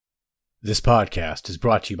This podcast is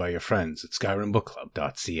brought to you by your friends at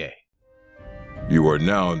SkyrimBookClub.ca. You are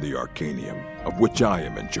now in the Arcanium, of which I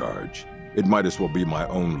am in charge. It might as well be my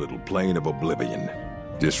own little plane of oblivion.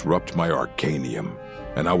 Disrupt my Arcanium,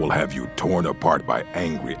 and I will have you torn apart by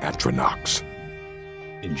angry Atronachs.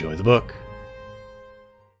 Enjoy the book.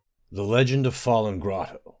 The Legend of Fallen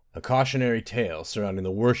Grotto, a cautionary tale surrounding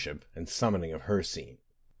the worship and summoning of Hircine.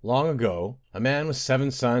 Long ago, a man with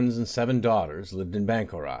 7 sons and 7 daughters lived in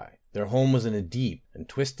Bankorai. Their home was in a deep and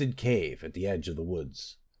twisted cave at the edge of the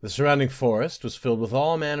woods. The surrounding forest was filled with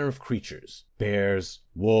all manner of creatures, bears,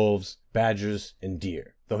 wolves, badgers, and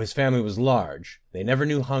deer. Though his family was large, they never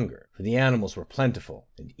knew hunger, for the animals were plentiful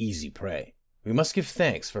and easy prey. "We must give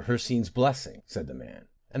thanks for Hircine's blessing," said the man.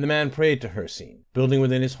 And the man prayed to Hircine, building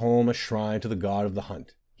within his home a shrine to the god of the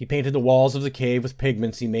hunt. He painted the walls of the cave with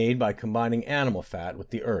pigments he made by combining animal fat with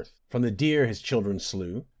the earth. From the deer his children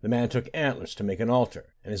slew, the man took antlers to make an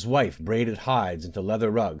altar, and his wife braided hides into leather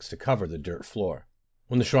rugs to cover the dirt floor.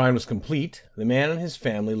 When the shrine was complete, the man and his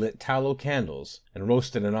family lit tallow candles and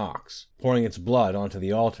roasted an ox, pouring its blood onto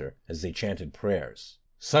the altar as they chanted prayers.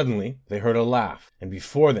 Suddenly, they heard a laugh, and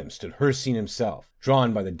before them stood Hircine himself,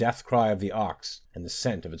 drawn by the death cry of the ox and the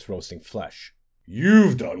scent of its roasting flesh.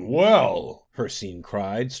 "You've done well," Hircine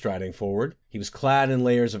cried, striding forward. He was clad in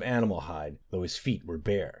layers of animal hide, though his feet were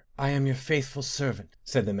bare. "I am your faithful servant,"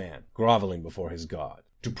 said the man, groveling before his god.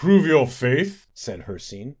 "To prove your faith," said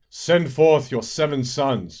Hircine, "send forth your 7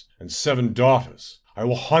 sons and 7 daughters. I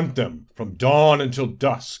will hunt them from dawn until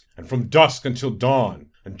dusk, and from dusk until dawn,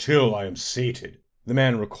 until I am sated." The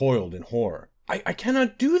man recoiled in horror. I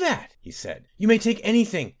cannot do that," he said. "You may take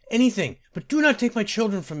anything, but do not take my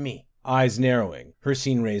children from me." Eyes narrowing,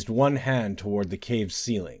 Hircine raised one hand toward the cave's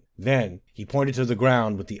ceiling. Then he pointed to the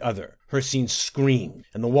ground with the other. Hircine screamed,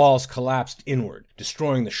 and the walls collapsed inward,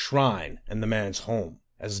 destroying the shrine and the man's home.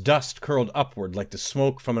 As dust curled upward like the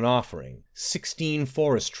smoke from an offering, 16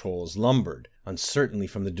 forest trolls lumbered uncertainly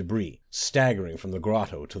from the debris, staggering from the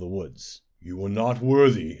grotto to the woods. "You are not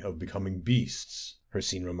worthy of becoming beasts,"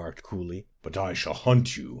 Hircine remarked coolly, "but I shall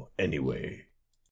hunt you anyway."